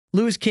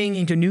Louis King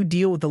inked a new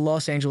deal with the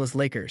Los Angeles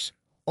Lakers.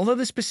 Although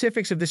the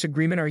specifics of this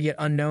agreement are yet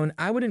unknown,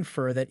 I would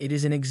infer that it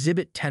is an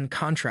Exhibit 10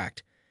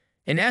 contract.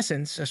 In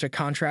essence, such a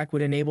contract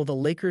would enable the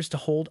Lakers to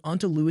hold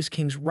onto Louis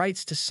King's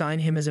rights to sign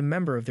him as a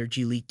member of their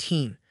G League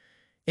team.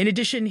 In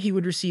addition, he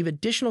would receive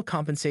additional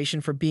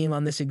compensation for being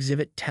on this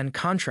Exhibit 10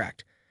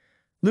 contract.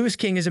 Louis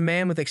King is a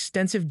man with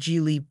extensive G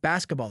League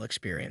basketball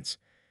experience.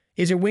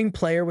 He is a wing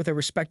player with a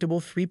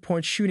respectable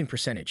three-point shooting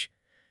percentage.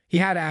 He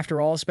had,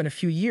 after all, spent a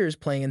few years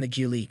playing in the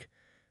G League.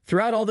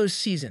 Throughout all those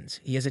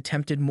seasons, he has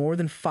attempted more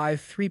than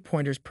 5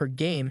 three-pointers per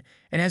game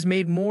and has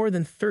made more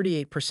than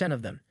 38%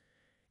 of them.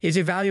 He is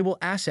a valuable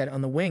asset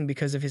on the wing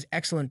because of his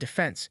excellent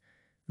defense.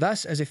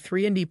 Thus, as a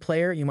 3-and-D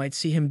player, you might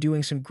see him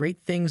doing some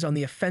great things on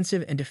the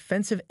offensive and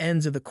defensive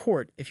ends of the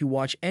court if you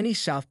watch any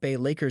South Bay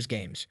Lakers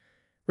games.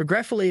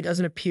 Regretfully, it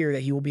doesn't appear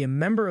that he will be a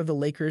member of the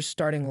Lakers'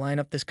 starting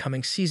lineup this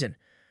coming season.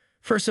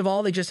 First of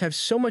all, they just have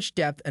so much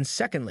depth, and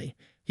secondly,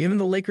 given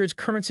the Lakers'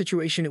 current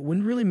situation, it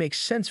wouldn't really make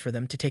sense for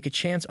them to take a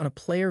chance on a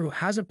player who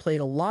hasn't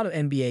played a lot of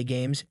NBA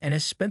games and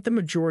has spent the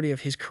majority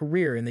of his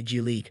career in the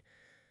G League.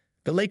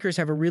 The Lakers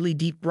have a really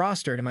deep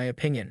roster, in my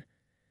opinion.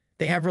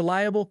 They have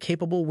reliable,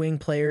 capable wing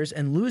players,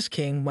 and Louis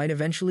King might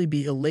eventually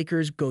be a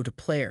Lakers' go-to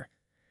player.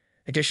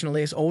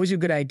 Additionally, it's always a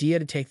good idea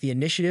to take the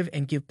initiative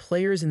and give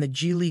players in the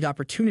G League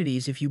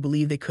opportunities if you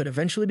believe they could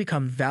eventually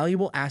become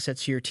valuable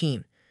assets to your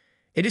team.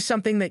 It is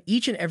something that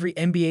each and every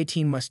NBA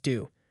team must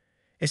do.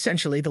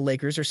 Essentially, the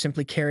Lakers are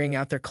simply carrying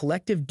out their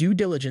collective due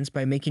diligence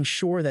by making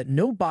sure that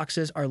no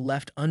boxes are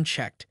left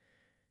unchecked.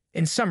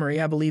 In summary,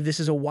 I believe this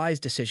is a wise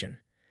decision.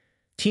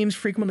 Teams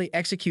frequently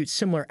execute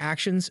similar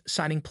actions,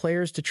 signing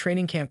players to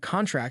training camp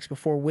contracts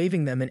before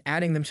waiving them and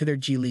adding them to their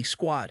G League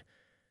squad.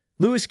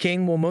 Louis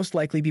King will most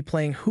likely be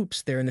playing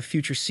hoops there in the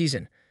future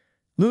season.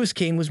 Louis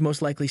King was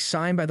most likely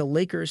signed by the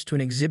Lakers to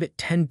an Exhibit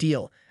 10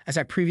 deal, as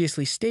I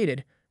previously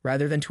stated,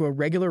 rather than to a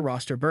regular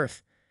roster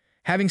berth.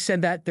 Having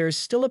said that, there is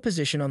still a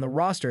position on the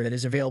roster that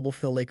is available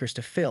for the Lakers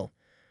to fill.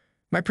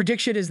 My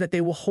prediction is that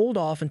they will hold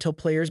off until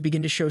players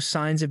begin to show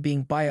signs of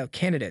being buyout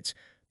candidates,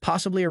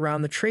 possibly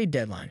around the trade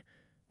deadline,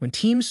 when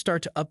teams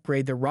start to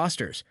upgrade their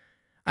rosters.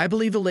 I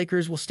believe the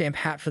Lakers will stamp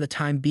pat for the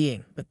time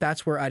being, but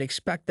that's where I'd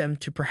expect them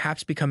to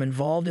perhaps become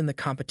involved in the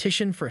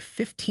competition for a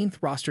 15th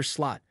roster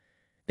slot.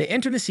 They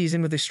enter the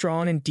season with a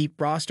strong and deep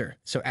roster,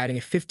 so adding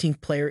a 15th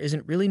player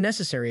isn't really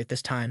necessary at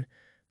this time.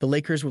 The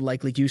Lakers would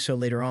likely do so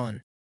later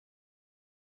on.